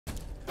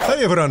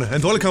Hey everyone,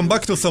 and welcome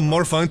back to some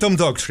more Phantom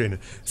Doctrine.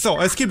 So,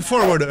 I skipped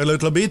forward a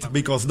little bit,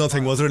 because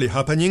nothing was really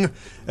happening,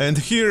 and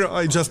here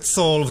I just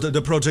solved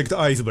the Project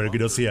Iceberg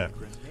dossier.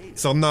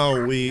 So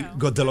now we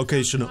got the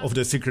location of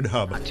the secret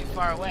hub. Not too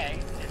far away,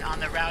 and on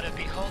the route of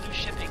Beholder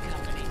Shipping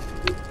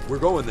Company. We're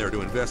going there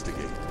to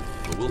investigate,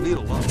 but we'll need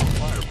a lot more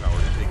firepower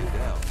to take it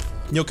down.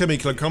 New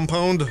chemical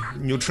compound,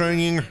 new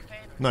training,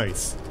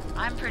 nice.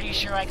 I'm pretty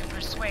sure I can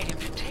persuade him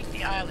to take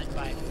the island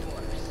by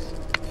force.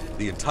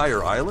 The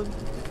entire island?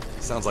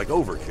 Sounds like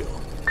overkill.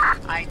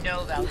 I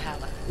know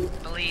Valhalla.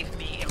 Believe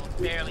me, it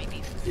will barely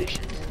be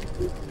sufficient.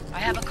 I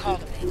have a call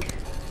to make.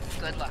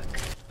 Good luck.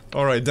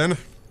 Alright then.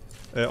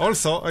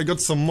 Also, I got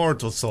some more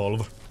to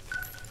solve.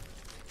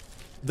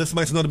 This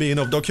might not be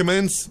enough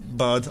documents,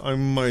 but I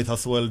might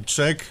as well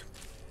check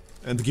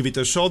and give it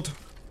a shot.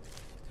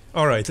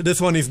 Alright,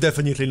 this one is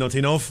definitely not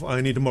enough.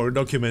 I need more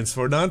documents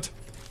for that.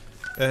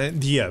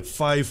 And yeah,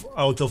 5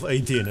 out of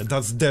 18.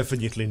 That's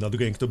definitely not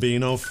going to be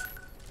enough.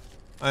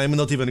 I'm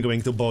not even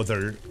going to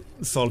bother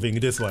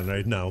solving this one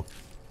right now.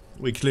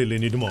 We clearly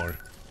need more.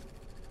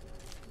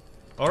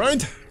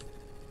 Alright.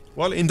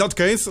 Well, in that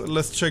case,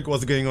 let's check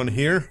what's going on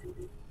here.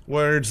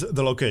 Where's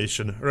the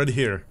location? Right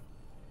here.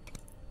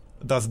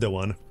 That's the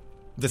one.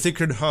 The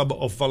secret hub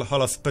of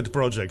Valhalla's pet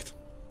project.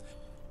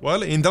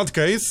 Well, in that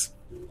case,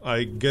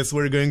 I guess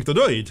we're going to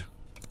do it.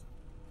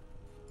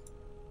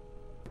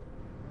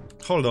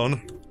 Hold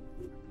on.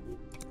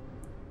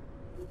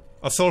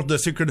 Assault the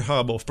secret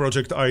hub of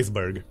Project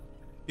Iceberg.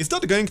 Is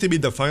that going to be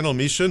the final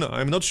mission?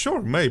 I'm not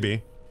sure,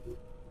 maybe.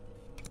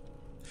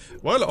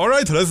 Well,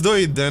 alright, let's do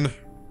it then.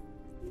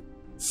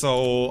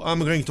 So, I'm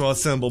going to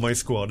assemble my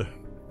squad.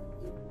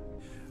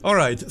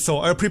 Alright, so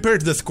I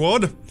prepared the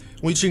squad,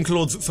 which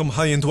includes some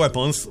high-end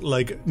weapons,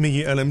 like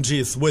mini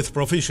LMGs with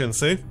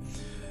proficiency.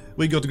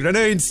 We got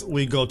grenades,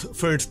 we got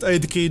first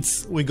aid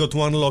kits, we got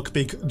one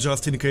lockpick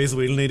just in case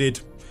we'll need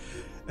it.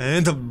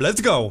 And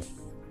let's go!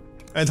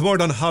 And more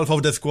than half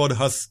of the squad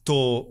has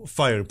 2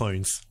 fire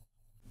points.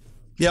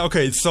 Yeah,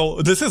 okay,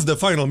 so this is the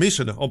final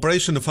mission,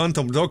 Operation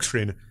Phantom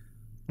Doctrine.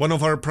 One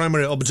of our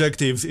primary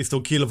objectives is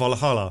to kill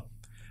Valhalla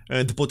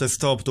and put a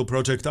stop to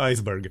Project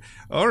Iceberg.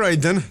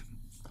 Alright then.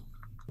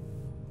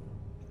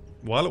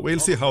 Well, we'll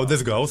see how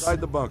this goes.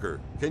 Inside the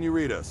bunker. Can you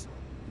read us?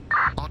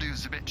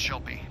 Audio's a bit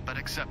choppy, but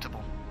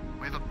acceptable.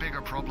 We have a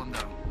bigger problem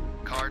though.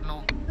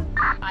 Cardinal?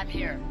 I'm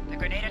here. The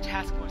Grenada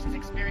Task Force is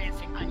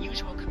experiencing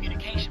unusual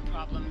communication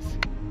problems.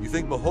 You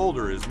think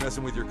Beholder is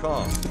messing with your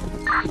comms?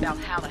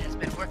 Valhalla has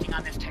been working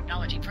on this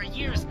technology for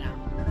years now.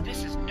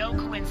 This is no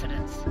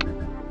coincidence.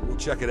 We'll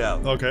check it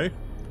out. Okay.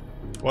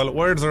 Well,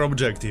 where's our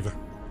objective?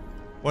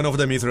 One of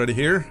them is right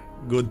here.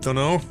 Good to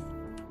know.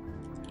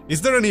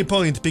 Is there any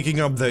point picking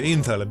up the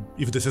intel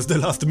if this is the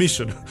last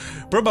mission?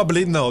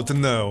 Probably not,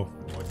 no.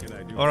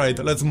 Alright,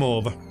 let's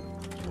move.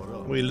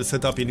 We'll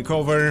set up in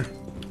cover.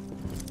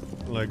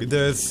 Like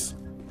this.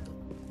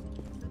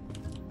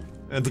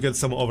 And get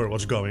some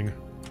Overwatch going.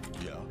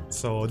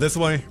 So this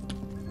way.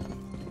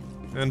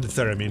 And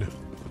theremin.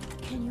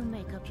 Can you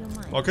make up your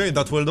mind? Okay,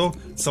 that will do.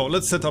 So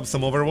let's set up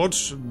some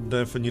Overwatch.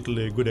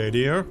 Definitely a good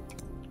idea.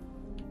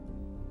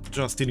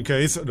 Just in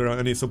case there are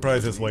any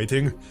surprises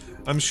waiting.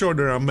 I'm sure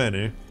there are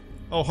many.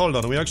 Oh, hold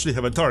on, we actually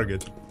have a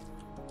target.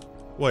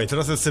 Wait,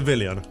 that's a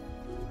civilian.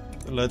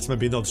 Let's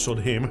maybe not shoot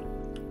him.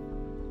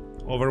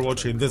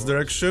 Overwatch in this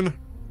direction.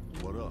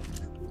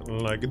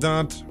 Like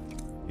that.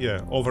 Yeah,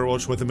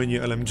 Overwatch with a mini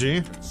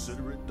LMG.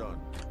 Consider it done.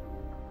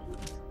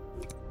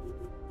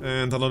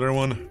 And another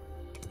one.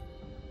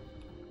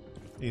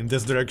 In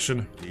this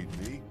direction. Need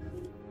me?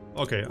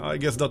 Okay, I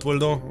guess that will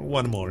do.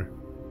 One more.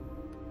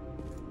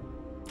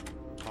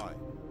 Hi.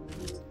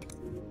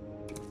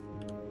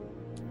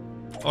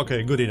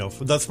 Okay, good enough.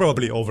 That's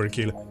probably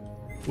overkill.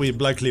 We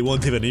likely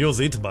won't even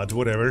use it, but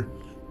whatever.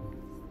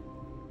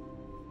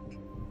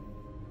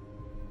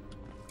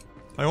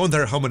 I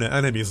wonder how many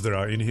enemies there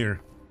are in here.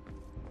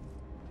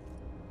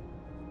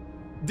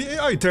 The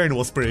AI turn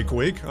was pretty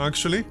quick,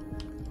 actually.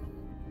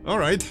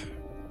 Alright.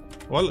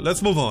 Well,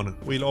 let's move on.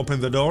 We'll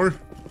open the door.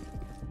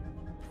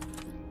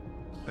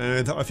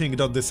 And I think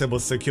that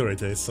disables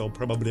security, so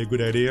probably a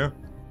good idea.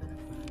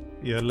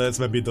 Yeah, let's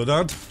maybe do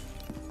that.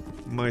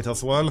 Might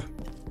as well.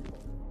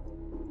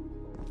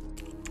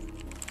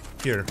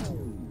 Here.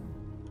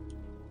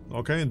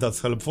 Okay,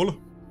 that's helpful.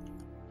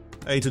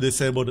 8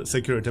 disabled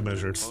security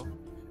measures.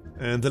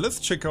 And let's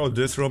check out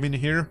this room in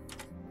here.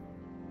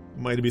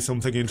 Might be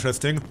something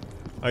interesting.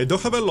 I do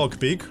have a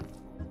lockpick.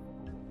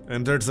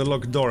 And there's a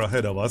locked door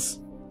ahead of us.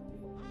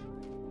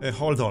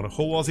 Hold on,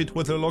 who was it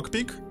with a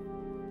lockpick?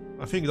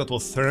 I think that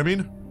was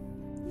theremin.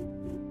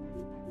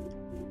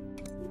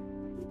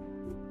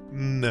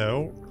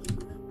 No.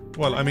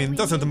 Well, I mean,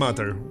 doesn't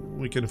matter.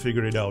 We can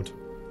figure it out.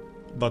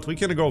 But we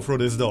can go through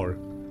this door.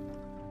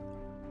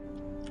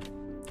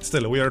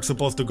 Still, we are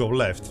supposed to go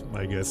left,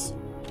 I guess.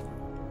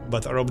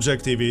 But our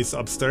objective is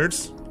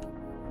upstairs.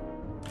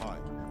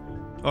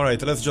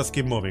 Alright, let's just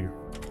keep moving.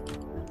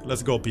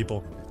 Let's go,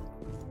 people.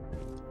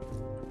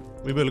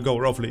 We will go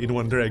roughly in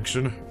one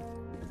direction.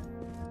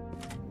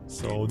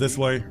 So, this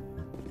way.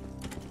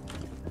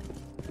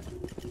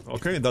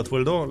 Okay, that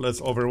will do.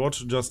 Let's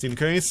Overwatch just in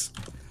case.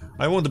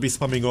 I won't be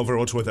spamming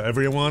Overwatch with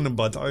everyone,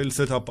 but I'll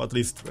set up at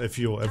least a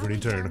few every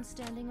turn.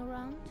 Standing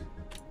around?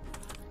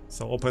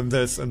 So open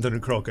this and then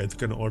Crockett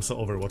can also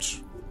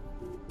Overwatch.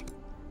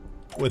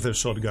 With a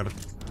shotgun.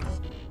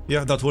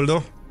 Yeah, that will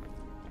do.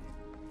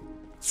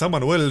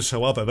 Someone will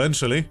show up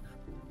eventually.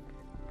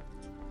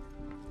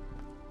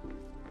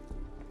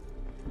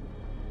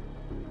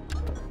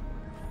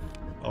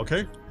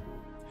 Okay.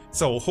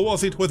 So, who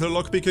was it with the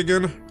lockpick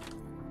again?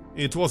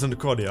 It wasn't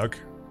Kodiak.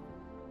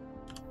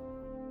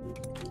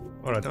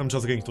 Alright, I'm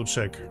just going to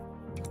check.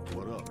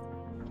 What up?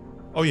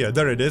 Oh yeah,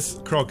 there it is.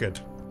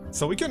 Crockett.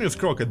 So we can use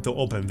Crockett to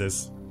open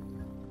this.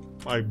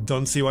 I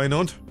don't see why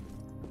not.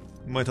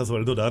 Might as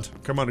well do that.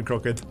 Come on,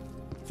 Crockett.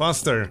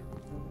 Faster!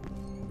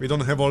 We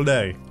don't have all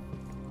day.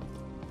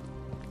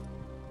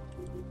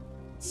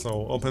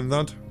 So, open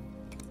that.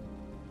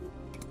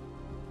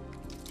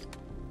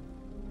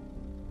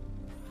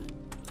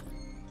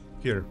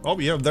 Here. Oh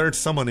yeah, there's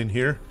someone in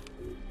here.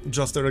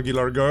 Just a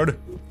regular guard.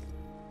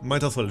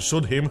 Might as well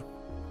shoot him.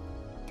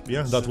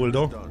 Yeah, that will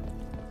do.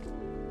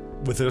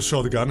 With a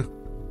shotgun.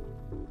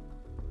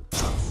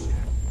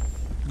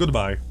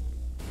 Goodbye.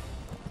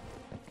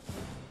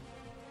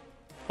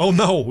 Oh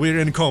no, we're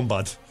in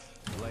combat.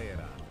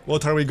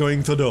 What are we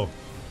going to do?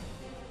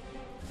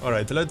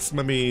 Alright, let's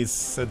maybe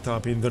set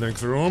up in the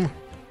next room.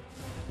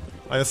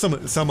 I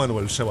assume someone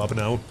will show up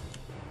now.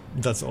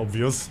 That's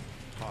obvious.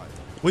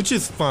 Which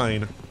is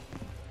fine.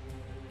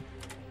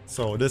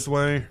 So, this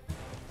way.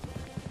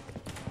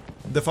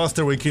 The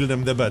faster we kill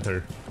them, the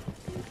better.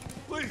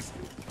 Please,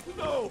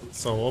 no!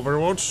 So,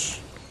 Overwatch.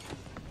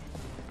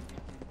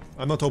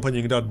 I'm not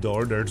opening that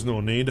door, there's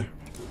no need.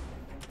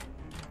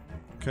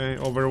 Okay,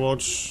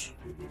 Overwatch.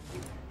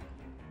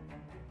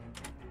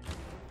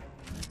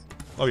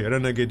 Oh yeah,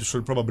 Renegade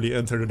should probably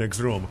enter the next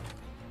room.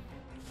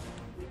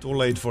 Too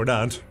late for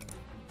that.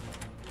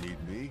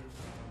 Need me?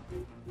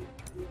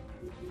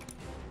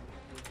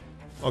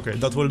 Okay,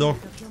 that will do.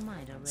 Make up your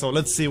mind already. So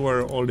let's see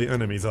where all the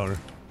enemies are.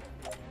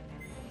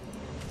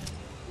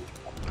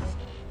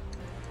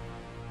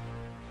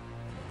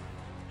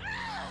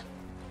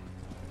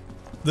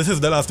 This is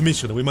the last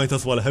mission, we might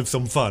as well have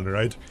some fun,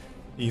 right?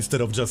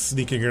 Instead of just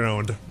sneaking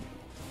around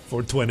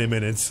for 20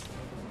 minutes.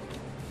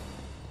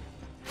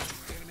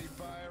 Enemy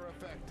fire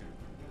effective.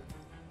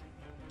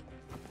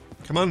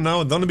 Come on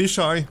now, don't be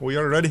shy, we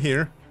are right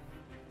here.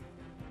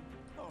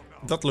 Oh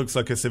no. That looks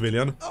like a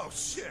civilian. Oh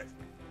shit!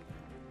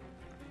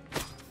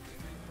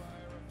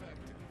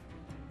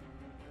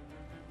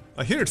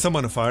 I hear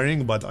someone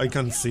firing, but I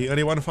can't see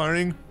anyone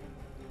firing.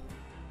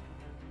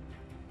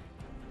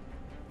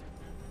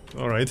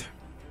 Alright.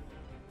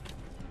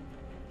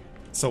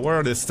 So where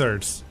are the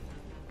stairs?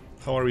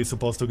 How are we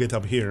supposed to get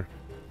up here?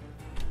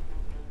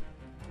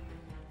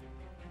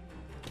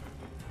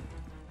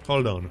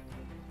 Hold on.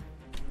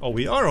 Oh,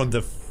 we are on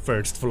the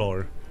first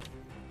floor.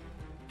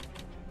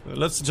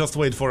 Let's just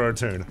wait for our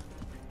turn.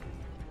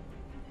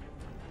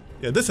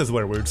 Yeah, this is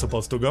where we're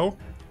supposed to go.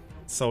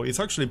 So it's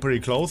actually pretty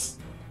close.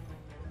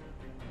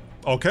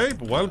 Okay,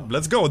 well,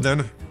 let's go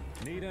then.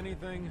 Need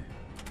anything?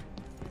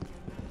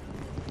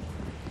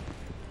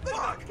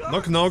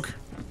 Knock knock.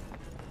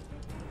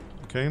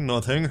 Okay,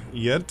 nothing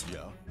yet.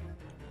 Yeah.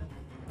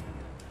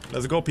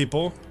 Let's go,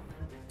 people.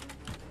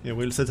 Yeah,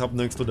 we'll set up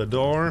next to the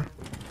door.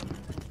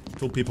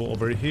 2 people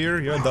over here.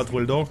 Yeah, that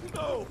will do.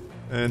 No!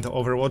 And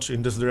Overwatch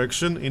in this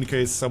direction in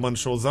case someone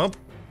shows up.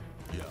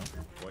 Yeah.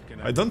 What can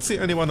I don't see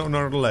anyone on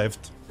our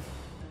left.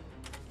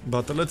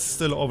 But let's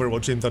still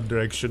Overwatch in that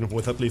direction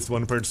with at least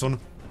one person.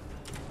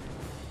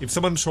 If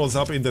someone shows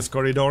up in this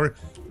corridor,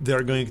 they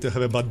are going to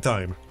have a bad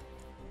time.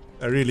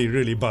 A really,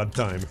 really bad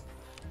time.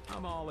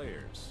 I'm all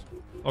ears.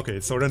 Okay,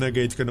 so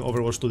Renegade can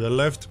Overwatch to the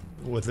left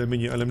with a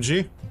mini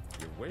LMG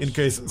in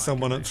case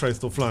someone tries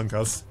to flank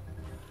us.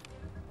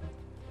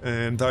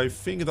 And I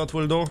think that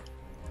will do.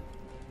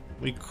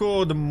 We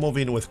could move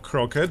in with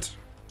Crockett.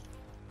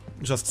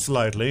 Just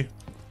slightly.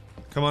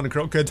 Come on,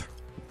 Crockett.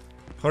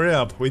 Hurry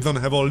up, we don't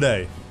have all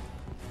day.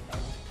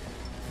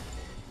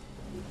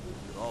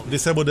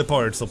 Disable the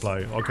power supply.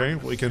 Okay,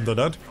 we can do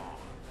that.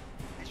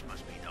 This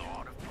must be the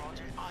heart of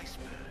Project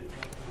Iceberg.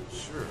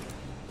 Sure.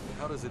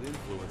 How does it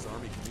influence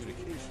Army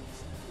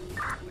communications?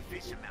 With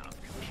this amount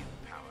of compute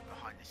power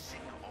behind the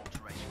signal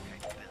alteration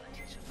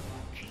capabilities of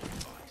the key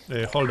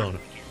device, Hold on. we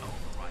can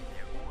override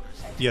their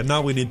orders. Yeah,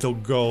 now we need to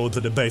go to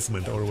the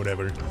basement or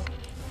whatever.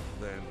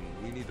 Then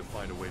we need to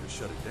find a way to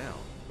shut it down.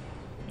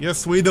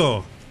 Yes, we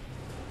do.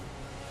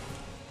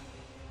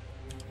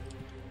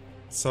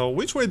 So,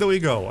 which way do we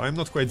go? I'm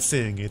not quite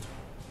seeing it.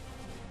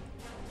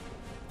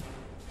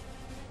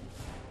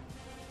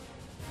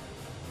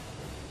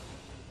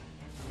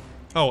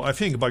 Oh, I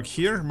think back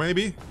here,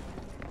 maybe?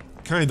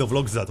 Kind of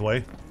looks that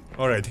way.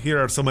 Alright, here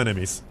are some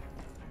enemies.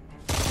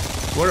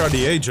 Where are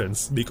the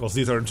agents? Because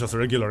these are just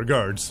regular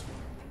guards.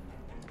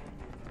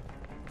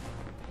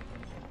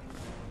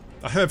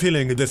 I have a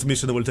feeling this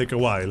mission will take a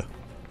while.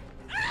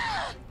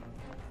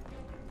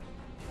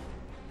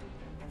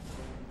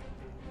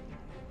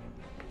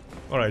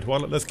 Alright, well,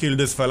 let's kill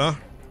this fella.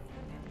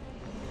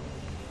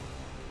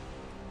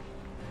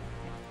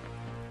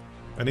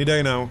 Any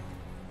day now.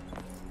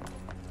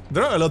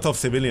 There are a lot of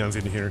civilians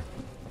in here.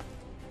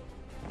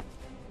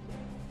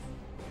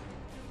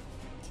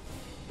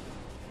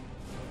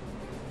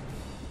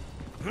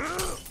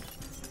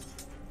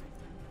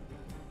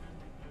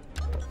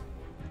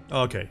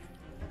 Okay,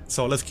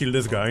 so let's kill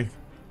this guy.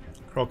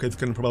 Crockett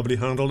can probably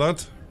handle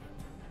that.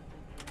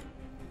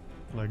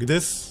 Like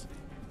this.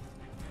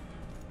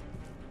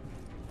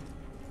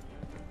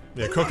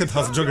 Yeah, Crockett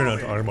has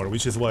Juggernaut armor,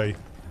 which is why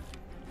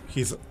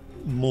his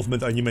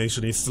movement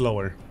animation is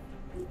slower.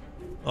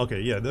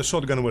 Okay, yeah, the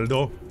shotgun will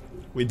do.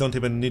 We don't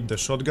even need the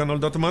shotgun all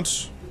that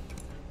much.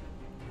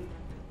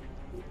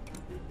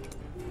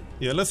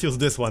 Yeah, let's use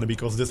this one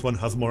because this one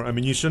has more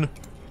ammunition.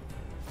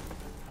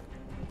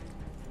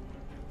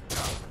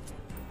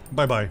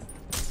 Bye-bye.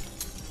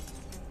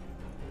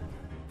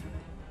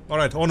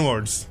 Alright,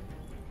 onwards.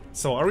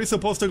 So, are we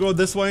supposed to go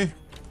this way?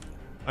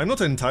 I'm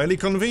not entirely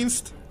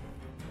convinced.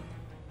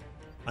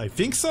 I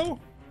think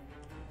so?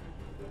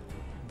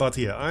 But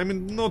yeah,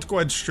 I'm not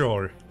quite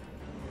sure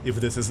if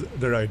this is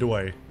the right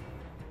way.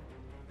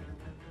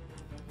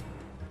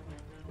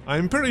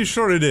 I'm pretty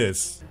sure it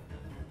is.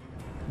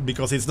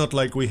 Because it's not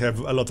like we have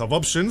a lot of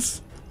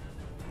options.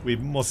 We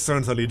most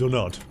certainly do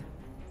not.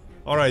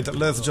 Alright,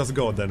 let's just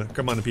go then.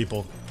 Come on,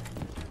 people.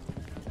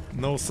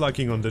 No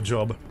slacking on the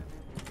job.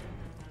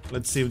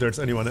 Let's see if there's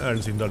anyone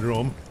else in that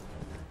room.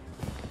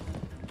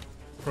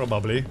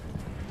 Probably.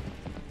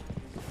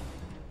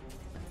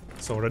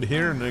 So right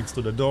here, next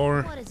to the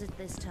door. What is it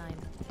this time?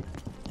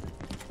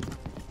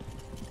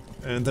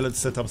 And let's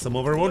set up some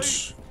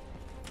Overwatch.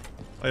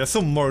 I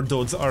assume more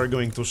dudes are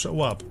going to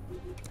show up.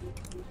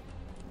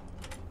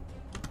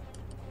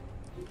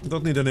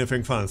 Don't need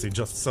anything fancy,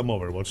 just some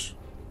Overwatch.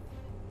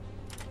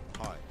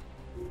 Hi.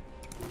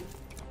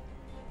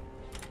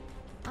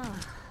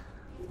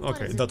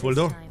 Okay, that will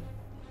do.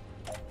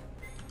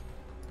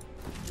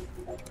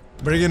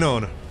 Bring it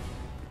on.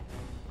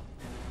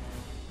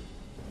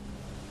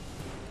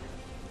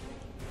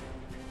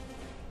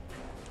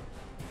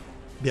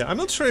 Yeah, I'm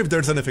not sure if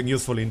there's anything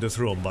useful in this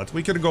room, but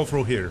we can go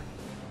through here.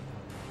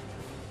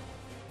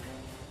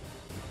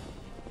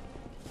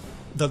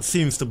 That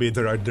seems to be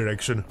the right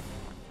direction.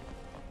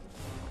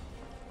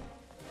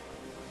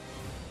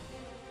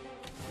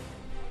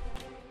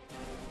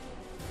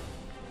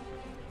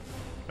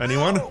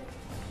 Anyone?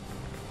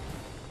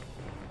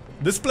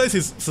 This place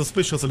is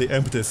suspiciously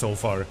empty so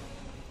far.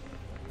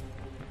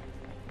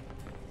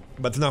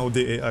 But now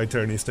the AI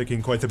turn is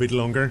taking quite a bit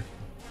longer.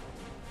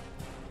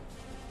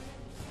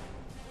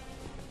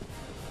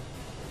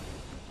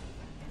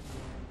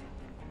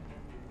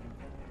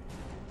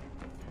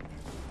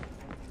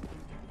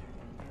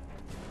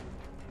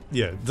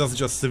 Yeah, that's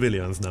just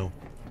civilians now.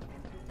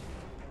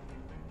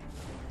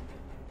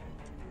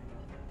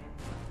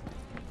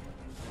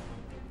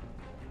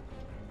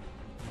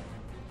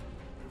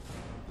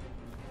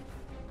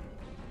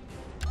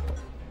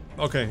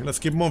 Okay, let's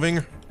keep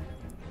moving.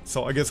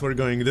 So I guess we're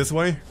going this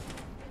way.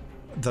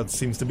 That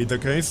seems to be the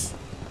case.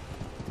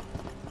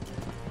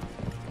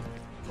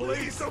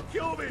 Please don't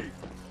kill me!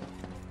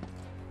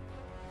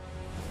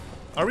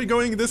 Are we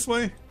going this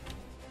way?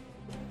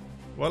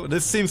 Well,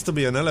 this seems to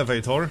be an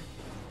elevator.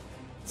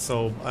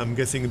 So I'm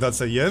guessing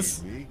that's a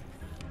yes.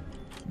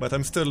 But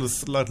I'm still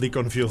slightly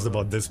confused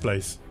about this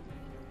place.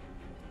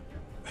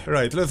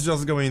 Right, let's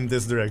just go in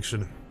this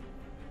direction.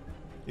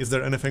 Is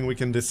there anything we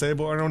can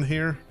disable around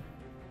here?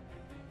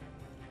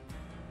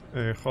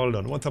 Hold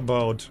on, what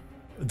about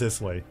this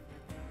way?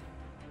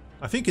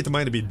 I think it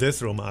might be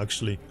this room,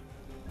 actually.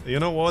 You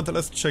know what,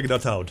 let's check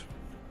that out.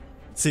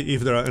 See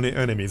if there are any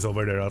enemies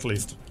over there, at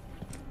least.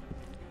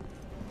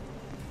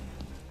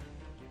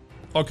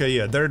 Okay,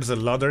 yeah, there's a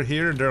ladder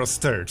here, there are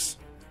stairs.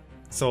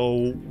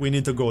 So, we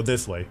need to go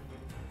this way.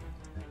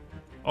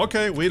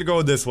 Okay, we'll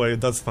go this way,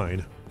 that's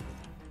fine.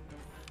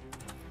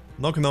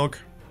 Knock knock.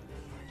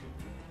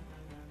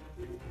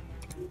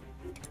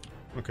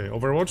 Okay,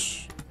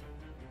 Overwatch.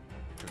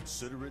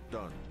 Consider it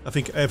done. I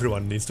think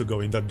everyone needs to go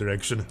in that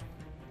direction.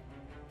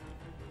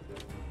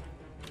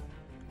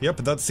 Yep,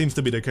 that seems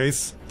to be the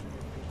case.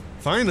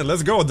 Fine,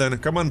 let's go then.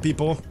 Come on,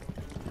 people.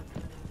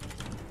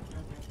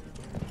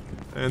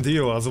 And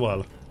you as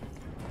well.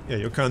 Yeah,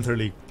 you can't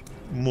really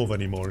move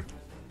anymore.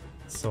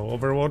 So,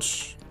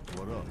 Overwatch.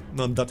 What up?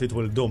 Not that it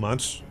will do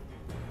much.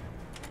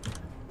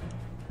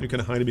 You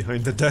can hide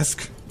behind the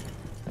desk.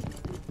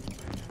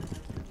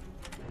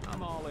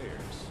 I'm all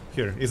ears.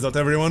 Here, is that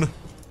everyone?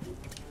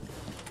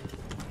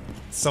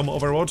 Some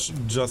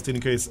Overwatch, just in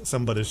case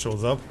somebody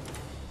shows up.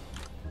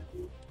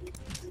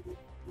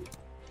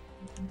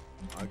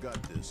 I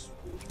got this.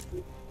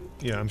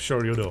 Yeah, I'm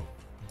sure you do.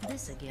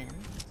 This again.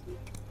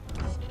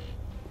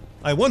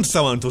 I want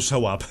someone to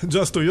show up,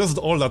 just to use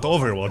all that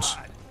Overwatch.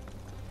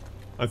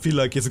 I feel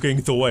like it's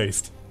going to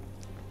waste.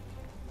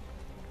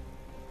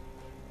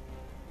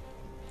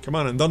 Come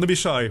on, don't be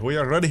shy, we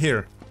are right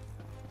here.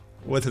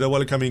 With the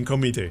welcoming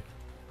committee.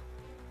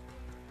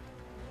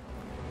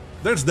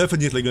 There's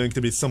definitely going to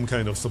be some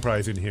kind of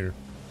surprise in here.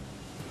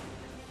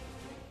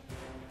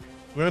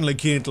 We only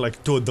killed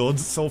like 2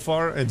 dudes so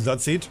far, and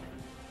that's it.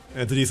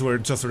 And these were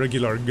just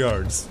regular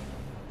guards.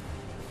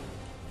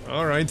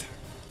 Alright.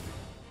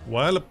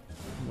 Well,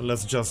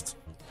 let's just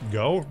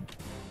go.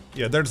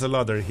 Yeah, there's a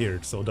ladder here,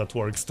 so that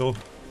works too.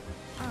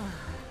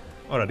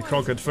 Alright,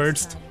 Crockett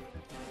first.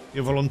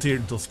 You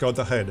volunteered to scout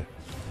ahead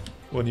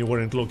when you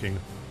weren't looking.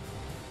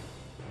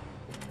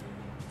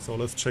 So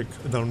let's check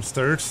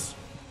downstairs.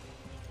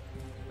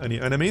 Any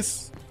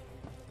enemies?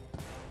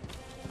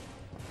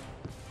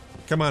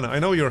 Come on, I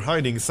know you're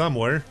hiding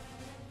somewhere.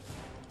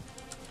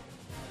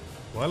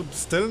 Well,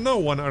 still no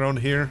one around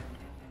here.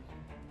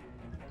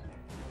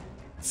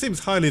 Seems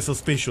highly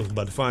suspicious,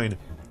 but fine.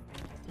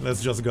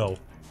 Let's just go.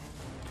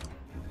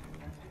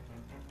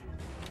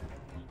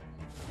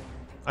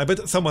 I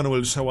bet someone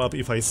will show up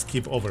if I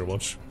skip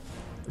Overwatch.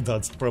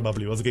 That's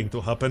probably what's going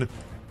to happen.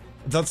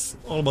 That's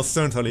almost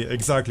certainly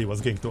exactly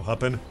what's going to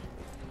happen.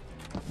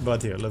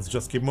 But yeah, let's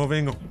just keep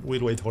moving.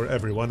 We'll wait for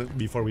everyone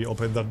before we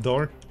open that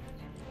door.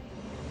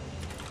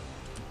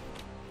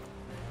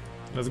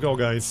 Let's go,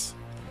 guys.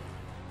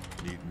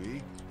 Need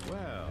me?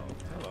 Well,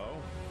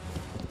 hello.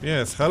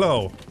 Yes,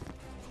 hello.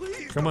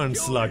 Please, Come on,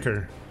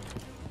 slacker.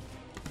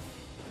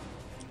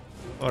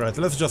 Alright,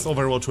 let's just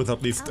Overwatch with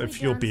at least a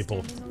few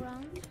people.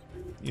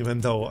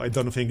 Even though I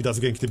don't think that's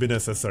going to be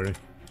necessary.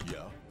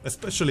 Yeah.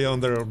 Especially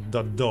under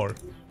that door.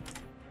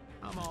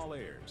 I'm all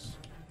ears.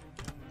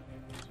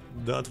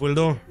 That will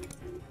do.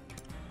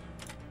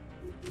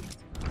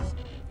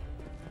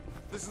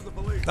 This is the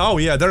police. Oh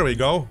yeah, there we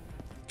go.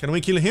 Can we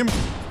kill him?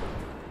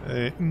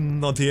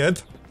 Not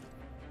yet.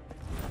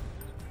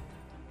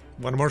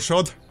 One more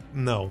shot?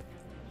 No.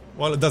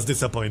 Well, that's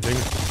disappointing.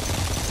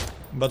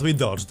 But we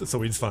dodged,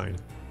 so it's fine.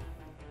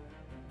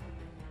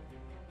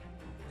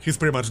 He's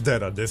pretty much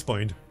dead at this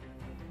point.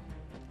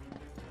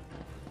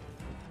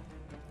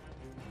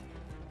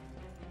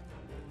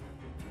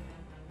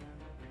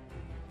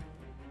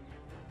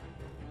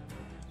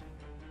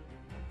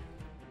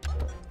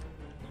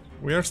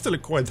 We are still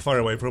quite far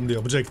away from the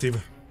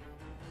objective.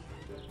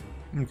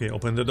 Okay,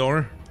 open the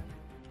door.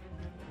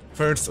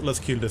 First, let's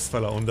kill this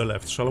fella on the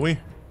left, shall we?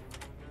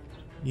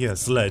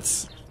 Yes,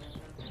 let's.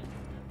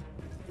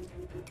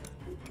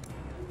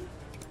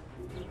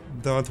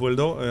 That will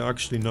do.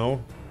 Actually,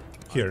 no.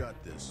 Here.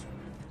 Got this.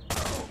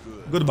 Oh,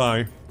 good.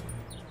 Goodbye.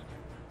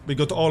 We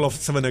got all of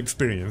 7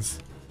 experience.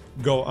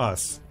 Go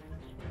us.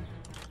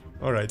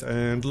 Alright,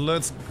 and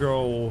let's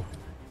go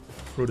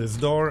through this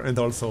door and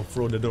also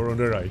through the door on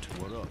the right.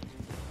 What up?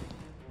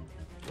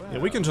 Yeah,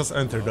 we can just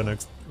enter the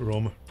next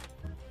room.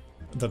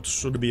 That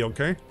should be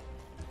okay.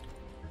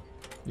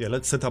 Yeah,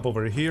 let's set up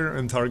over here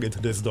and target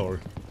this door.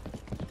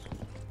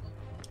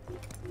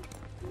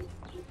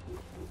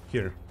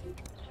 Here.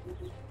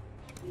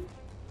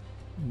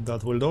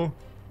 That will do.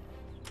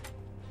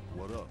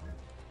 What up?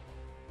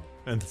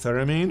 And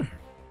Theramine?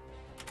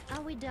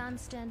 Are we done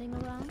standing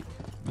around?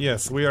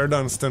 Yes, we are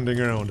done standing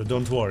around,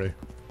 don't worry.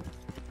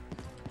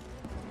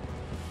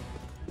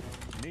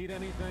 Need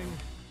anything?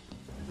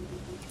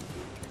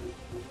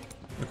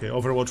 Okay,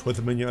 Overwatch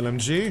with mini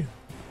LMG.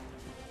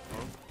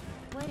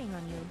 Waiting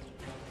on you.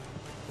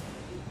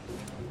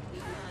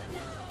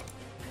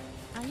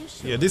 Are you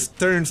sure? Yeah, these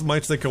turns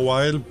might take a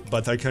while,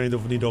 but I kind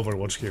of need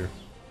Overwatch here.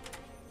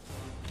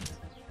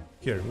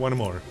 Here, one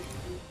more.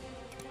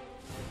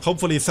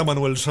 Hopefully someone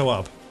will show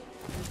up,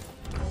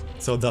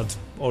 so that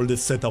all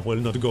this setup will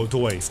not go to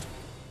waste.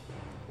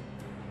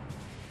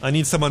 I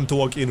need someone to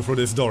walk in through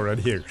this door right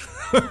here.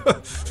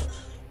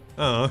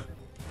 Well,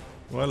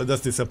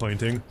 that's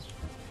disappointing.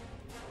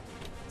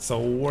 So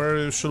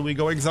where should we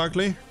go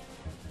exactly?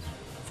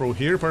 Through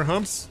here,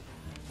 perhaps?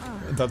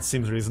 That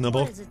seems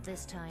reasonable. What is it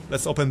this time?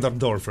 Let's open that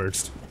door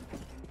first.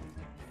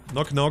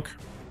 Knock knock.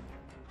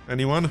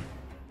 Anyone?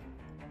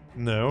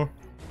 No.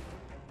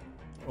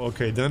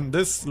 Okay, then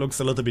this looks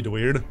a little bit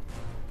weird.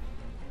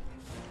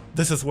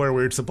 This is where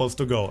we're supposed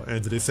to go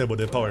and disable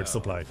the power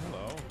supply.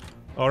 Hello.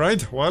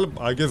 Alright, well,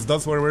 I guess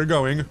that's where we're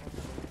going.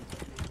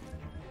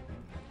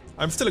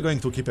 I'm still going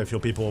to keep a few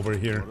people over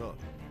here. What up?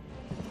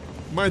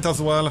 Might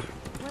as well.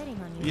 Waiting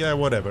on you. Yeah,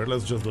 whatever,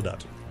 let's just do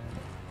that.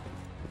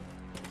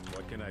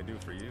 What can I do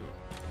for you?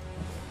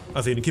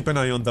 As in, keep an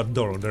eye on that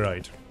door on the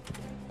right.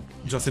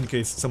 Just in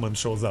case someone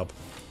shows up.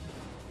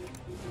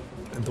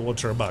 And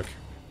watch our back.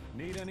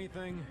 Need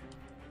anything?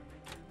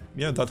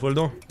 Yeah, that will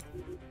do.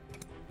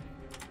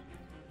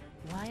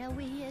 Why are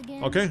we here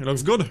again? Okay,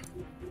 looks good.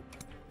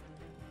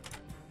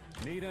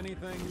 Need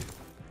anything?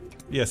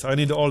 Yes, I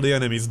need all the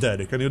enemies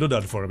dead. Can you do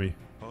that for me?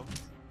 Huh?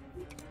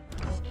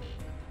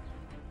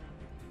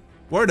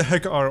 Where the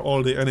heck are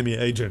all the enemy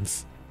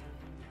agents?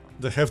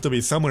 They have to be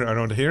somewhere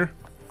around here.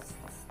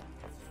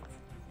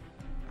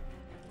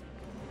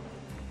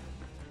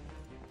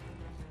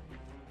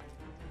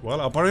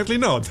 Well, apparently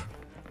not.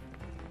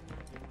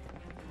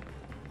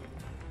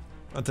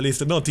 At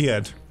least not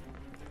yet.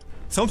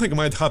 Something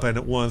might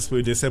happen once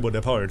we disable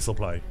the power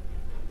supply.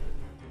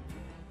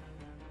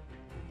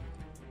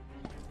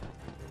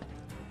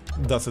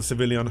 That's a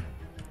civilian.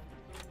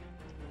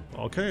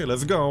 Okay,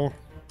 let's go.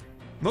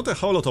 Not a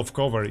whole lot of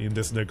cover in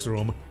this next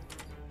room,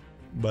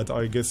 but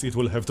I guess it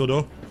will have to do.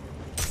 And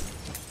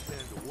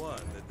what?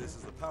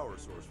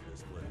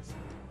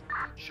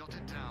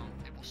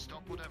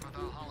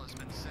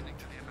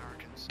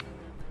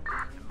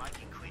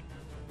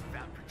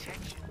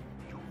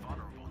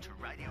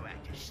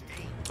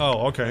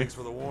 Oh, okay. Thanks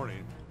for the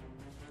warning.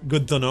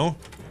 Good to know.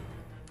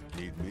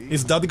 Need me?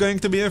 Is that going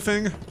to be a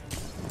thing?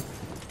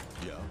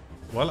 Yeah.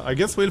 Well, I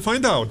guess we'll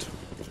find out.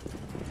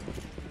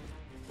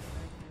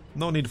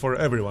 No need for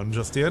everyone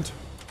just yet.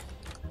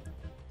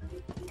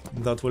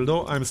 That will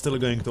do. I'm still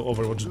going to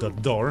overwatch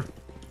that door.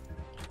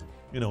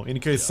 You know,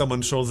 in case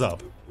someone shows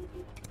up.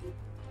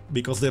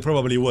 Because they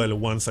probably will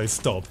once I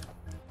stop.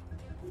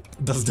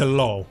 That's the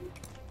law.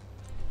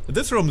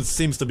 This room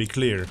seems to be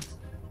clear.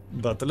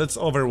 But let's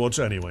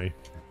overwatch anyway.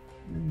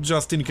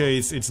 Just in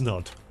case it's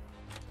not.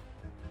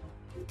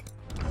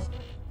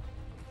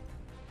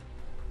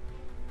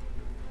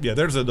 Yeah,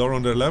 there's a door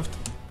on the left.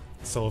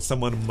 So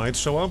someone might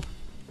show up.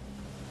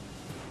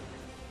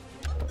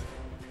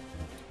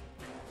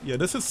 Yeah,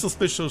 this is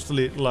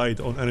suspiciously light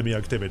on enemy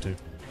activity.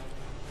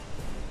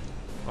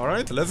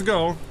 Alright, let's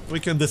go. We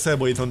can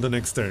disable it on the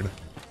next turn.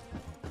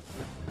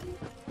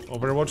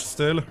 Overwatch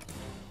still.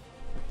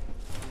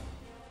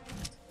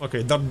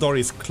 Okay, that door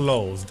is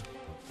closed.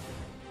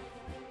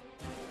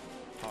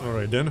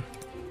 Alright then.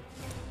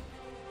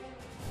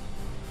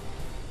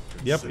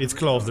 Yep, it's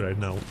closed right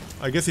now.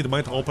 I guess it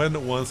might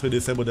open once we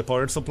disable the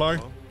power supply.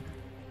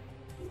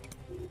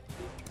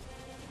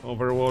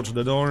 Overwatch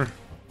the door.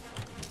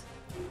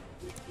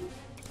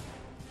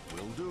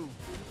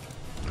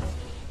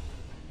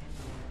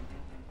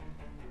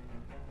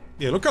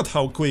 Yeah, look at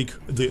how quick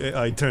the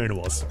AI turn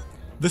was.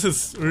 This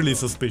is really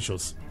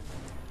suspicious.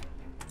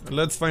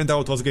 Let's find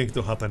out what's going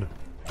to happen.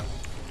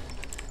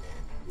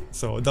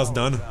 So, that's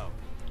done.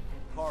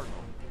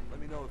 Cardinal,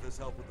 let me know if this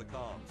helped with the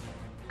comms.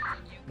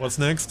 What's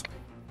next?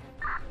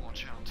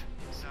 Watch out.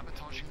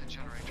 Sabotaging the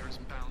generator is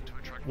bound to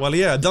attract... Well,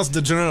 yeah, that's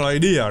the general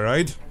idea,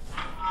 right?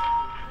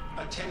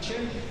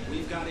 Attention,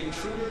 we've got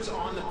intruders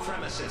on the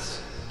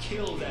premises.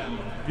 Kill them.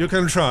 You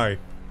can try.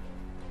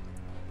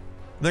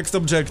 Next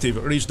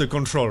objective, reach the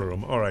control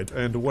room. Alright,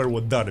 and where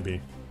would that be?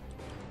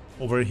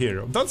 Over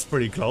here. That's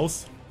pretty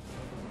close.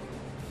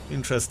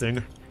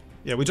 Interesting.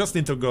 Yeah, we just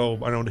need to go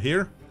around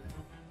here.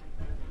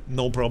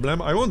 No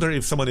problem. I wonder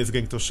if someone is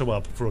going to show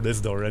up through this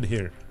door right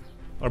here.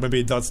 Or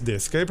maybe that's the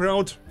escape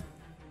route?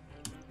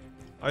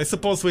 I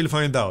suppose we'll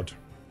find out.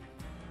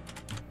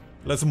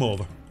 Let's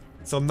move.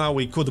 So now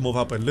we could move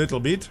up a little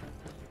bit.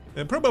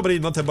 And probably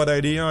not a bad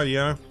idea,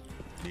 yeah.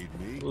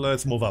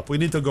 Let's move up. We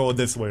need to go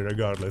this way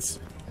regardless.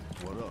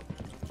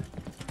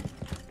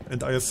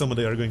 And I assume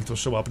they are going to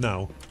show up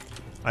now.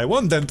 I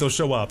want them to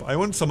show up. I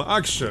want some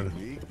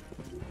action.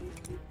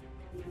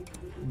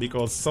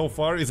 Because so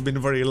far it's been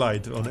very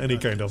light on any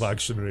kind of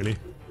action, really.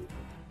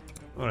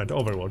 Alright,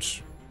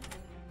 Overwatch.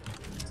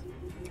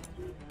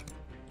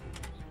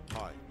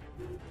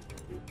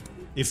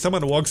 If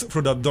someone walks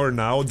through that door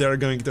now, they're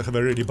going to have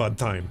a really bad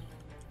time.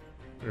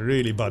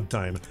 Really bad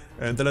time.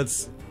 And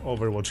let's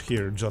Overwatch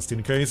here, just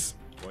in case.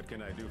 What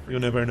can I do for you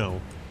never know.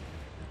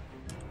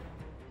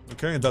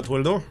 Okay, that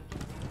will do.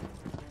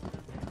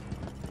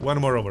 One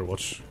more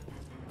Overwatch.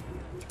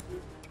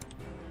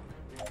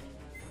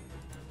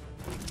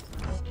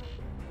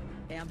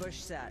 Ambush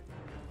set.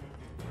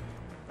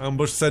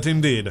 Ambush set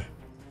indeed.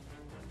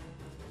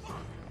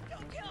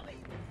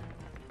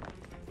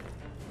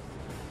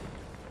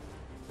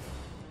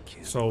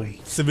 So,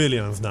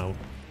 civilians now.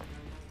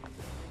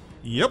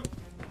 Yep.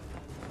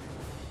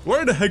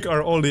 Where the heck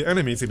are all the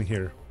enemies in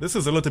here? This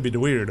is a little bit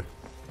weird.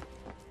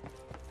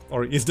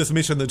 Or is this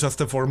mission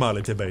just a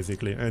formality,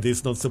 basically, and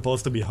it's not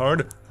supposed to be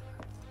hard?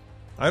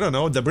 I don't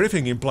know, the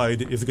briefing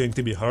implied it's going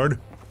to be hard.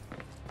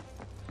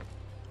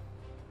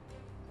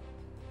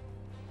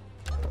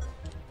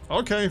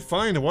 Okay,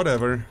 fine,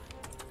 whatever.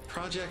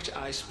 Project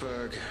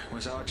Iceberg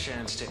was our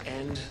chance to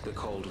end the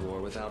Cold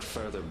War without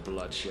further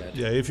bloodshed.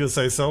 Yeah, if you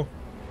say so.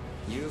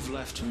 You've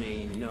left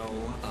me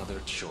no other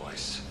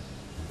choice.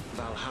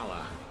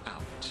 Valhalla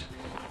out.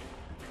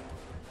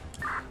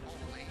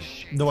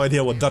 No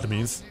idea what that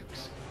means.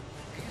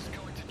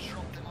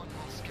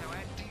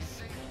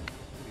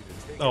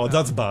 Oh,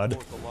 that's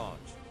bad.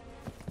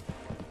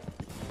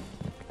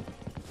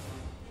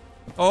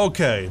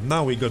 Okay,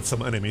 now we got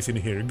some enemies in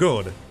here.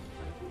 Good.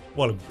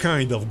 Well,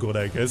 kind of good,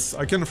 I guess.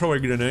 I can throw a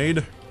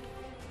grenade.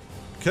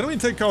 Can we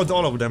take out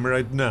all of them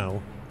right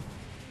now?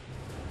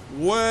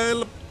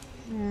 Well,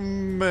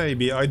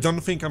 maybe. I don't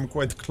think I'm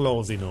quite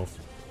close enough.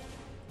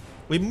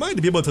 We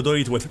might be able to do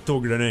it with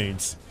 2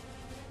 grenades.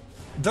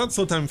 That's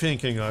what I'm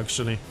thinking,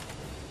 actually.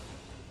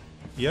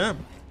 Yeah.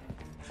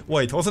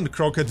 Wait, wasn't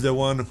Crockett the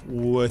one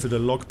with the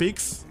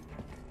lockpicks?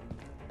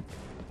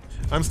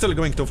 I'm still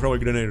going to throw a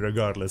grenade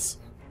regardless.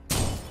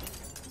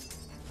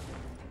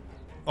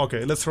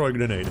 Okay, let's throw a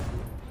grenade.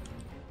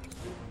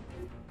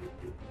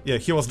 Yeah,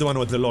 he was the one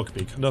with the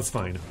lockpick. That's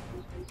fine.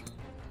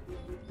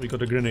 We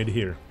got a grenade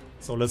here.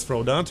 So let's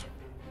throw that.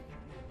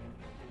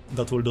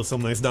 That will do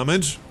some nice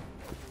damage.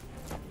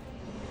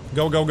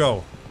 Go, go,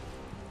 go.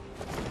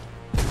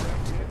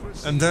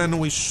 And then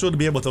we should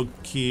be able to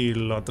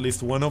kill at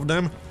least one of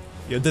them.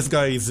 Yeah, this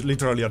guy is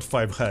literally at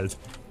 5 health.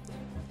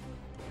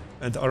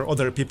 And our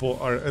other people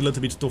are a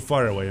little bit too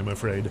far away, I'm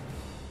afraid.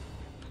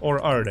 Or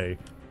are they?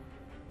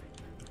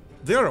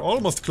 They are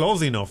almost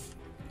close enough.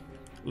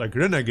 Like,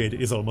 Renegade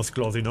is almost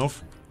close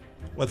enough.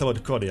 What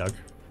about Kodiak?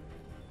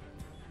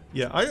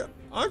 Yeah, I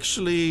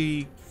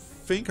actually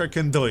think I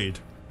can do it.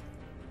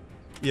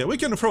 Yeah, we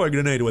can throw a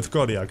grenade with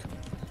Kodiak.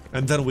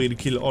 And then we'll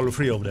kill all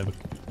three of them.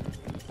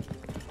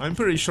 I'm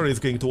pretty sure it's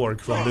going to work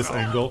from this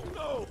angle.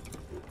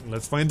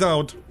 Let's find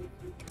out.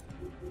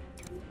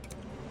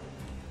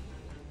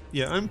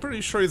 Yeah, I'm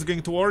pretty sure it's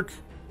going to work.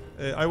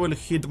 I will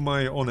hit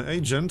my own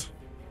agent.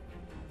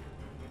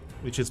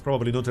 Which is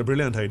probably not a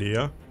brilliant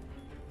idea.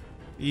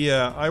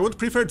 Yeah, I would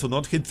prefer to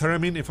not hit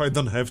Theremin if I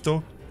don't have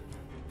to.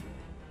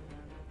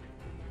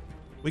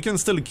 We can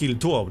still kill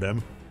two of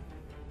them.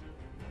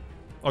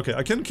 Okay,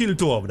 I can kill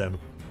two of them.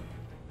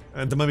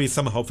 And maybe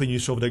somehow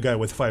finish off the guy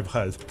with 5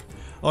 health.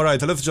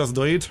 Alright, let's just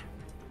do it.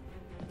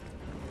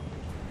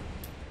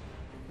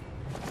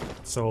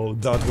 So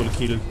that will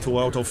kill 2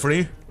 out of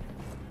 3.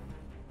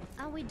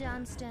 Are we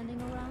done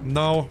standing around?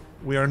 No,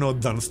 we are not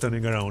done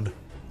standing around.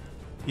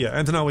 Yeah,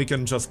 and now we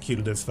can just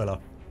kill this fella.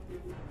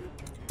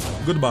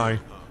 Goodbye.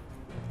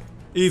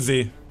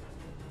 Easy.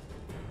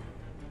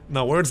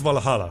 Now, where's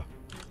Valhalla?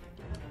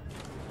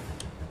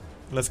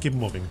 Let's keep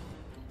moving.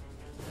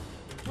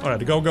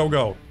 Alright, go, go,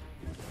 go.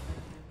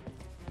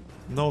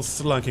 No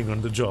slacking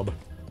on the job.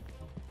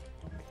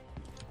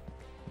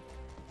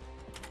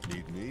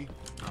 Need me?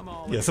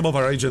 Yeah, some of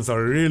our agents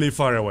are really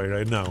far away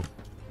right now.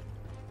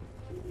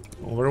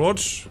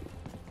 Overwatch.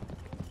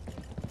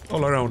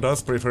 All around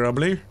us,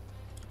 preferably.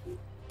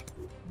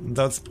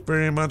 That's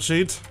pretty much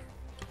it.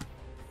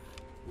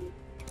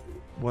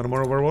 One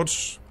more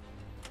Overwatch.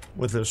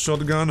 With a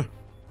shotgun.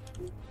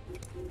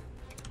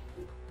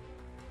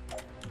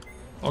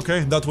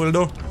 Okay, that will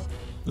do.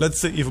 Let's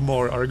see if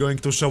more are going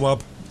to show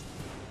up.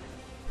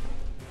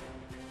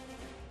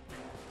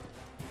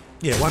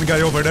 Yeah, one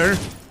guy over there.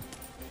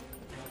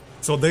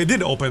 So they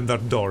did open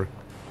that door.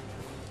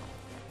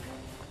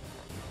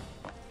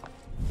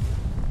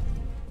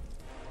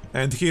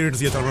 And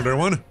here's yet another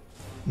one.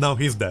 Now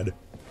he's dead.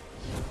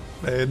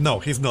 No,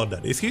 he's not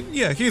dead. Is he?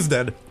 Yeah, he's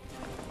dead.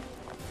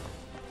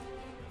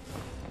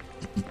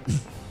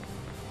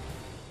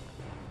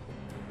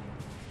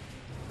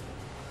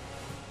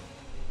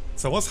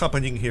 So what's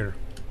happening here?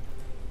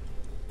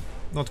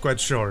 Not quite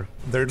sure.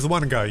 There's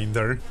one guy in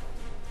there.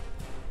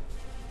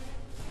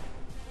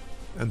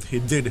 And he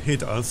did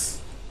hit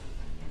us.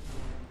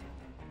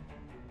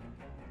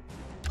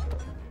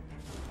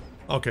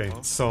 Okay,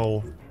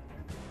 so...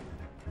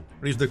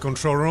 reach the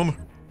control room.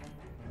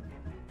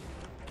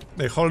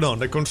 Hey, hold on,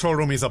 the control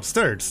room is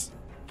upstairs.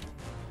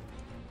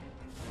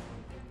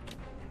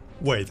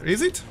 Wait,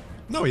 is it?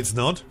 No, it's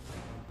not.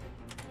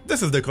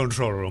 This is the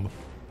control room.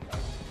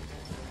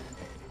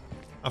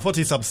 I thought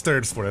it's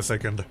upstairs for a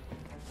second.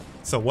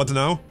 So what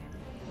now?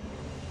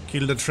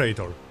 Kill the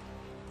traitor.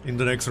 In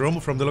the next room,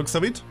 from the looks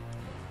of it?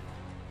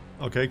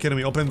 Okay, can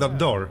we open that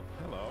door?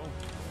 Hello.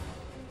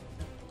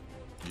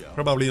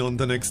 Probably on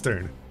the next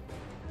turn.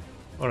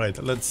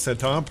 Alright, let's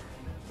set up.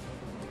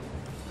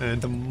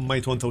 And I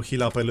might want to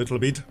heal up a little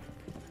bit.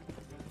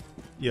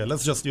 Yeah,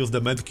 let's just use the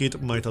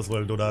medkit, might as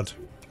well do that.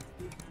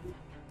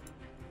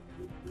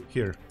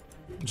 Here,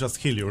 just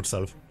heal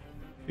yourself.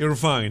 You're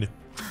fine.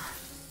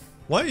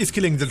 Why is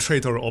killing the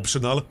traitor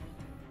optional?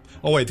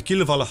 Oh wait,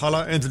 kill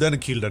Valhalla and then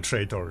kill the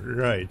traitor,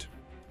 right.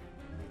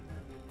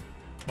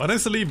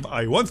 Honestly,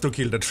 I want to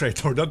kill the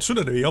traitor, that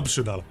shouldn't be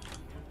optional.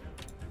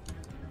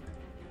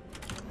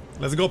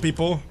 Let's go,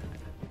 people.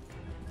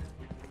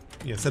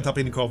 Yeah, set up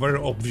in cover,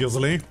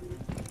 obviously.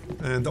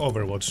 And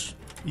Overwatch.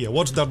 Yeah,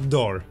 watch that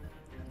door.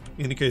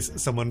 In case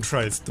someone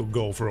tries to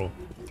go through.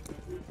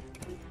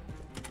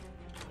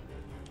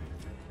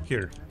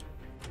 Here.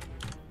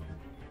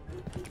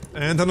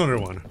 And another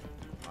one.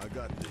 I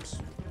got this.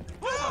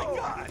 Oh my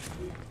god!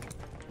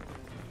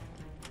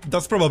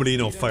 That's probably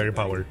enough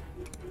firepower.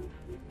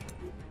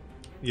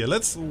 Yeah,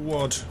 let's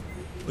watch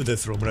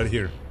this room right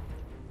here.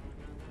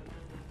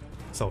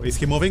 So, is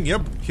he moving?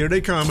 Yep, here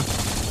they come.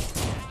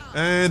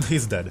 And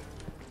he's dead.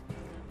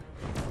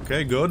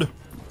 Okay, good.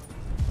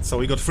 So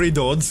we got 3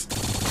 dudes.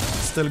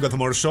 Still got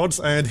more shots,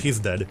 and he's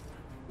dead.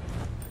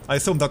 I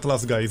assume that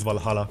last guy is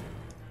Valhalla.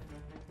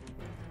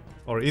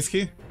 Or is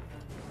he?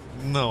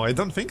 No, I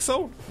don't think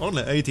so.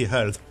 Only 80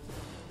 health.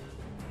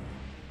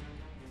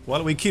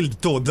 Well, we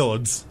killed 2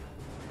 dudes.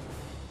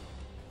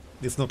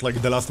 It's not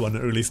like the last one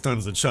really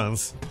stands a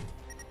chance.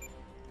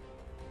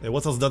 Hey,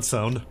 what was that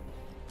sound?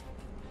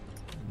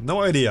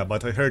 No idea,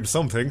 but I heard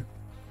something.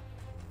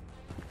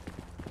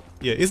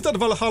 Yeah, is that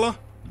Valhalla?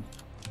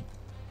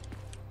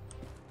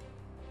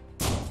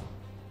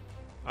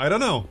 I don't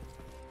know.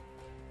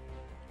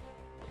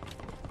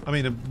 I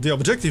mean, the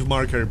objective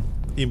marker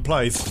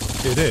implies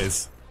it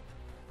is.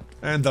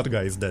 And that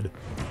guy is dead.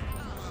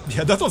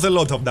 Yeah, that was a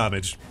lot of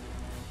damage.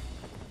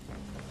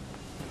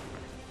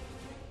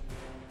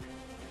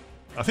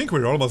 I think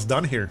we're almost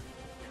done here.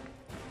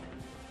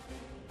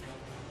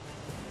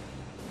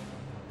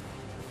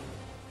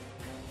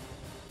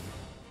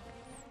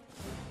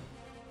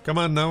 Come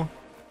on now.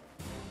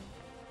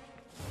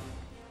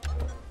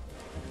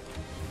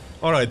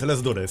 Alright,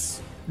 let's do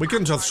this. We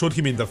can just shoot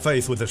him in the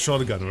face with a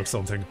shotgun or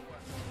something.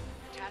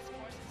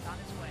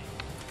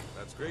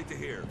 Great to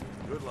hear.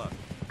 Good luck.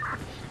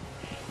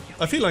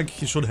 I feel like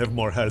he should have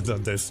more health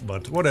than this,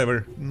 but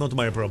whatever, not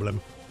my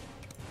problem.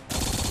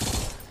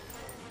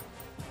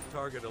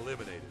 Target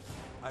eliminated.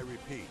 I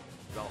repeat,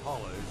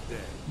 Valhalla is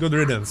dead. Good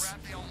riddance.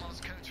 Grab the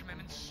almost coachman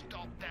and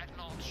stop that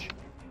notch.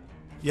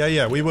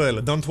 Yeah, we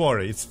will, don't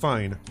worry, it's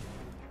fine.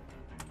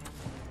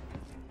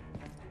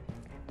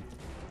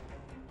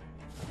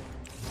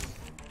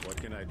 What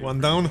can I do?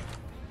 One down.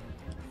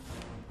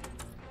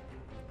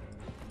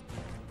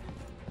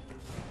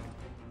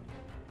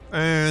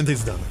 And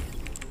it's done.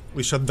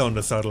 We shut down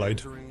the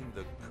satellite. Entering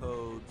the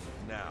codes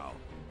now.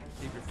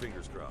 Keep your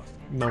fingers crossed.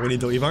 Now we need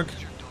to evac. Get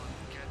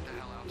the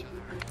hell out of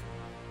there.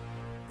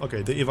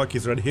 Okay, the evac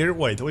is right here.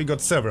 Wait, we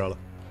got several.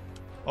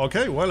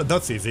 Okay, well,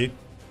 that's easy.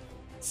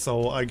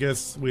 So I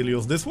guess we'll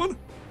use this one?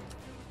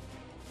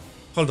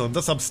 Hold on,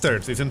 that's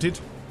upstairs, isn't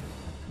it?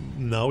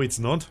 No, it's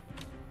not.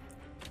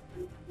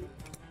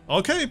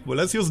 Okay, well,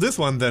 let's use this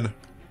one then.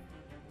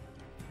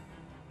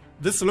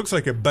 This looks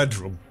like a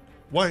bedroom.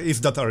 Why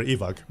is that our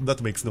evac?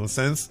 That makes no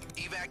sense.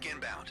 Evac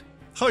inbound.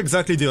 How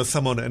exactly do you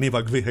summon an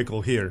evac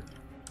vehicle here?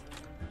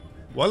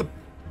 Well,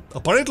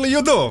 apparently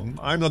you do.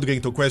 I'm not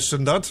going to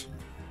question that.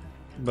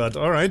 But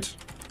alright.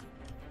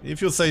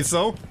 If you say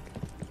so.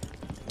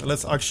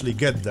 Let's actually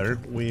get there.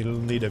 We'll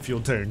need a few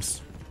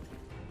turns.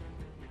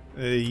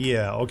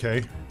 Yeah,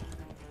 okay.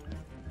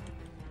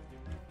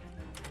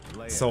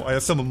 So I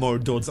assume more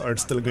dudes are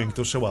still going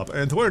to show up.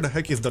 And where the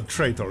heck is that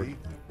traitor?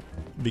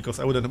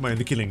 Because I wouldn't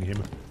mind killing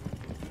him.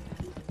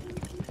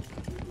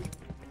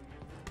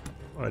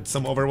 Alright,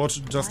 some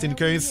Overwatch just in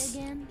case.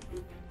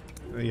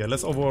 Yeah,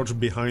 let's Overwatch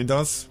behind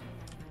us.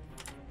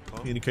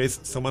 In case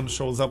someone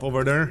shows up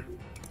over there.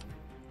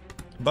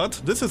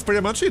 But this is pretty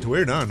much it,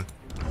 we're done.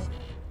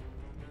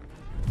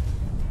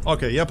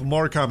 Okay, yep,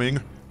 more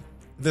coming.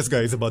 This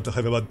guy is about to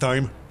have a bad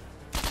time.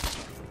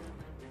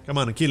 Come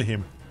on, kill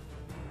him.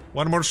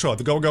 One more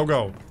shot, go, go,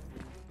 go.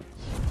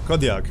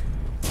 Kodiak.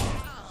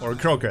 Or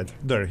Crockett.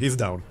 There, he's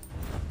down.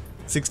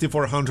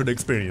 6400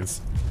 experience.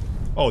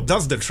 Oh,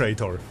 that's the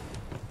traitor.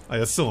 I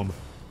assume.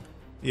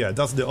 Yeah,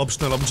 that's the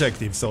optional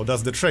objective, so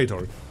that's the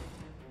traitor.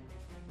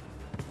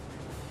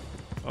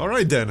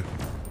 Alright then.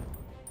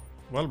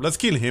 Well, let's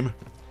kill him.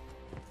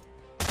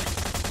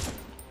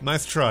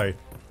 Nice try.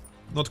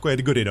 Not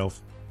quite good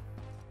enough.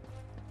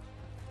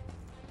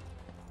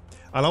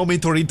 Allow me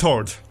to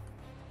retort.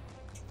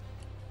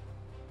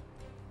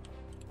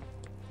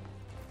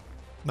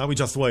 Now we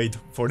just wait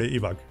for the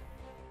evac.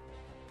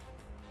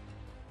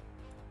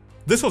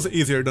 This was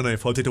easier than I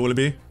thought it would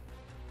be.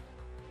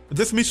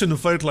 This mission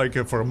felt like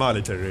a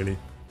formality, really.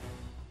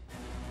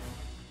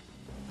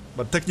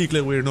 But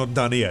technically we're not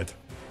done yet.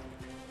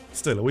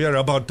 Still, we are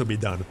about to be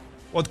done.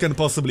 What can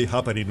possibly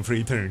happen in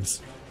 3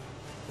 turns?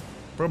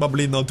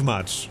 Probably not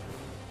much.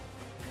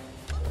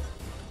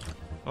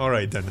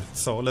 Alright then,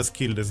 so let's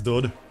kill this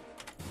dude.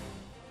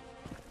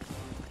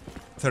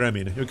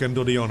 Theremin, you can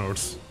do the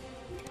honors.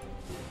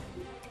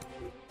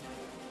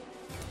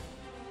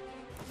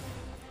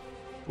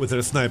 With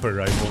a sniper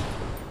rifle.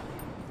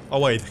 Oh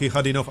wait, he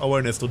had enough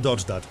awareness to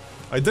dodge that.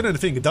 I didn't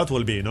think that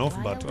will be enough,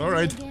 but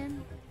alright.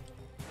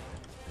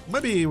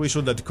 Maybe we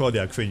should let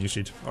Kodiak finish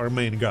it, our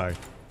main guy.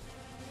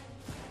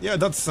 Yeah,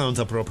 that sounds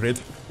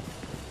appropriate.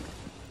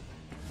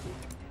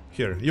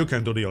 Here, you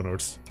can do the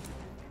honors.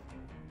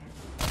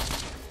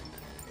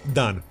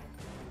 Done.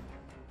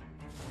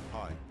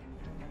 Hi.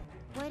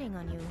 Waiting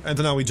on you.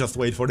 And now we just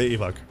wait for the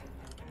evac.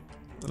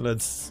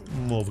 Let's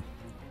move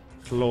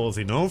close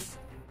enough.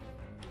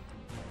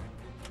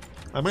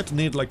 I might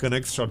need like an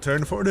extra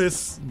turn for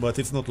this, but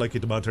it's not like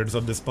it matters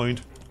at this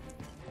point.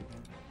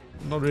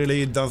 Not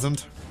really, it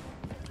doesn't.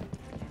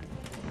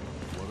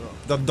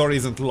 That door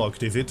isn't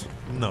locked, is it?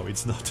 No,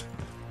 it's not.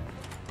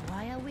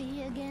 Why are we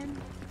here again?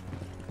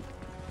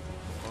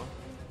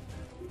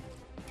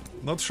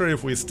 Not sure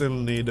if we still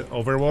need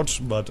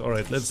Overwatch, but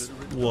alright, let's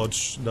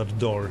watch that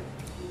door.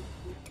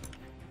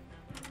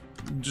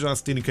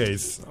 Just in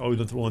case. I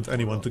don't want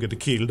anyone to get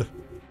killed.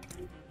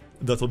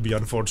 That would be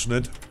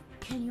unfortunate.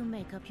 Can you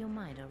make up your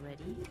mind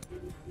already?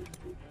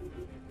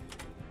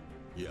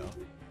 Yeah.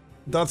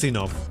 That's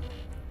enough.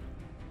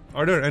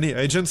 Are there any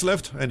agents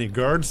left? Any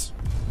guards?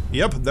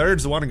 Yep,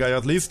 there's one guy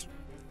at least.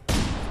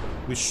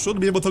 We should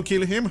be able to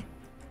kill him.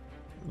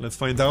 Let's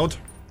find out.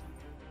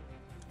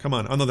 Come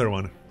on, another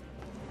one.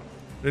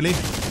 Really?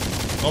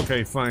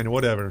 Okay, fine,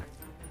 whatever.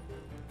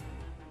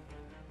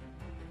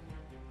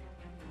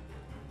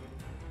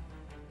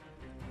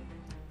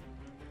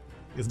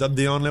 Is that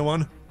the only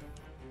one?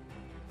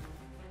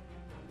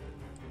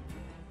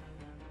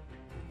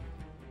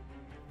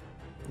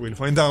 We'll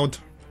find out.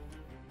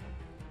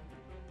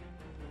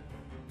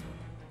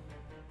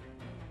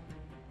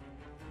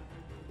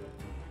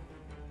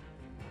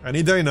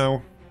 Any day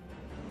now.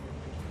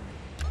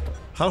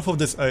 Half of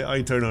this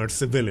AI turn are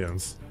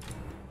civilians.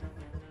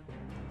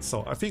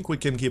 So I think we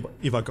can keep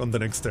evac on the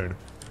next turn.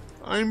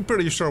 I'm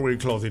pretty sure we're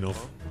close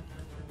enough.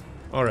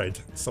 Alright,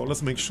 so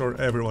let's make sure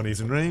everyone is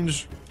in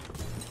range.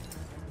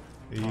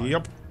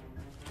 Yep.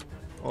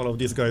 All of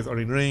these guys are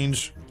in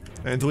range.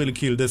 And we'll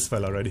kill this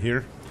fella right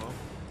here.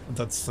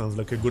 That sounds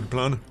like a good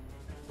plan.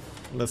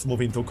 Let's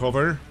move into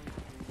cover.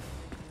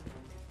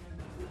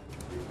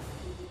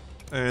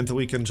 And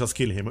we can just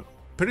kill him.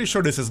 Pretty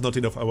sure this is not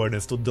enough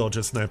awareness to dodge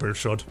a sniper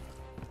shot.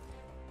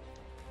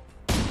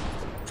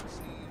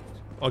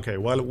 Okay,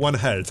 well, 1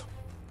 health.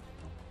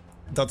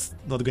 That's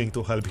not going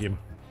to help him.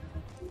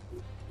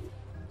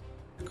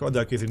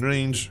 Kodak is in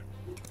range.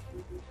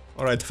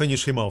 Alright,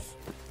 finish him off.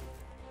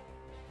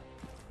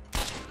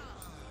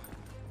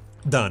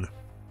 Done.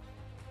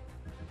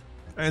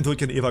 And we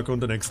can evac on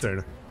the next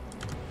turn.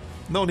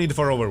 No need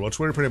for Overwatch,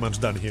 we're pretty much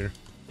done here.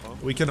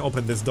 We can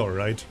open this door,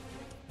 right?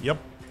 Yep.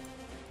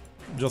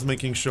 Just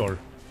making sure.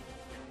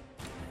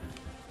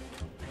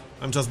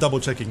 I'm just double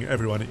checking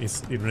everyone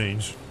is in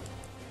range.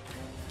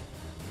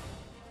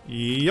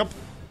 Yep.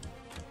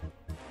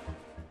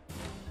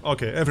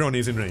 Okay, everyone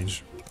is in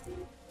range.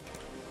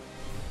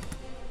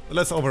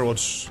 Let's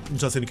Overwatch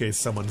just in case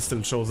someone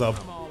still shows up.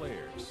 I'm all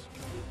ears.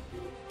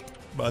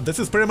 But this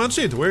is pretty much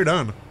it, we're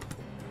done.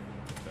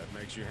 That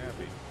makes you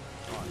happy.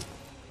 On.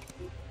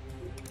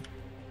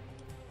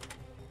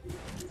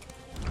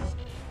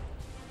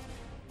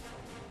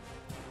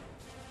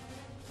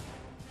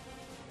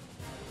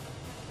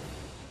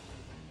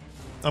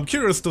 I'm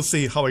curious to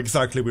see how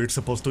exactly we're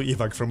supposed to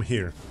evac from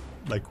here.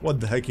 Like, what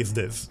the heck is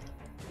this?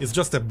 It's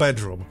just a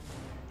bedroom.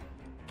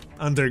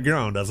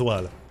 Underground as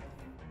well.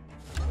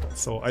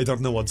 So I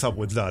don't know what's up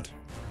with that.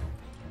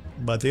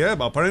 But yeah,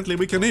 apparently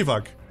we can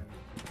evac.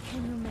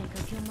 Can you make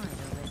up your mind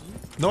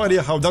already? No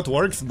idea how that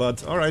works,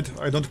 but alright,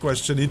 I don't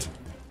question it.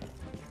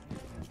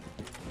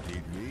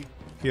 Need me?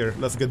 Here,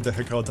 let's get the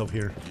heck out of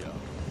here.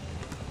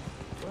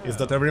 Yeah. Is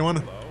that everyone?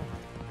 Hello?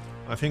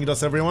 I think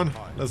that's everyone.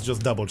 Let's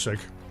just double check.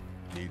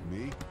 Need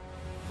me?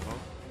 Huh?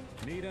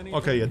 Need anything?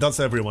 Okay, yeah, that's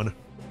everyone.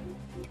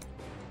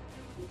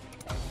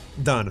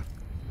 Done.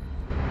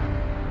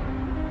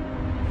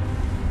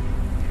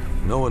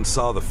 No one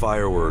saw the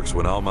fireworks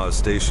when Alma's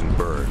station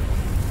burned.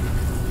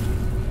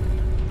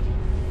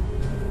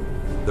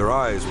 Their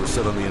eyes were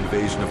set on the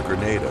invasion of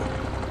Grenada.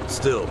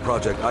 Still,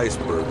 Project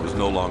Iceberg was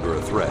no longer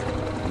a threat.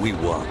 We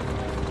won.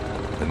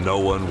 And no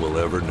one will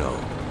ever know.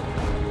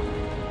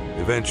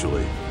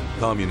 Eventually,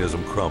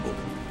 communism crumbled.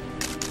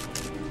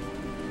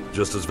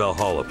 Just as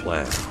Valhalla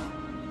planned.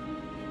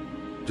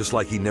 Just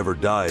like he never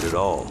died at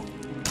all.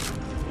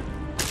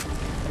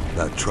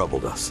 That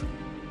troubled us.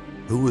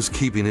 Who was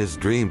keeping his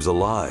dreams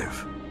alive?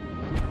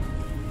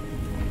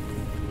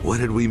 What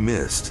had we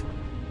missed?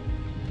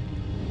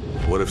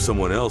 What if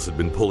someone else had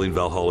been pulling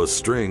Valhalla's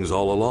strings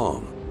all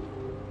along?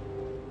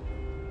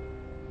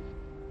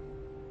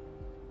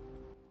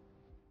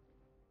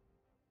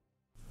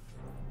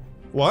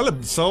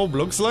 Well, so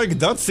looks like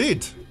that's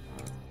it.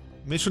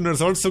 Mission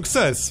result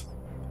success.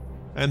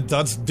 And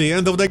that's the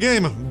end of the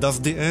game. That's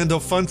the end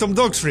of Phantom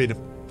Doctrine.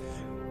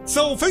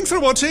 So thanks for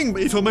watching.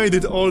 If you made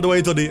it all the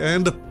way to the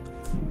end,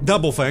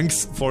 double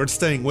thanks for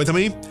staying with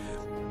me.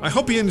 I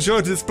hope you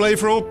enjoyed this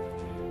playthrough.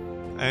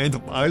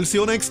 And I'll see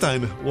you next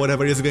time,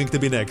 whatever is going to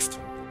be next.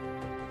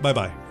 Bye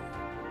bye.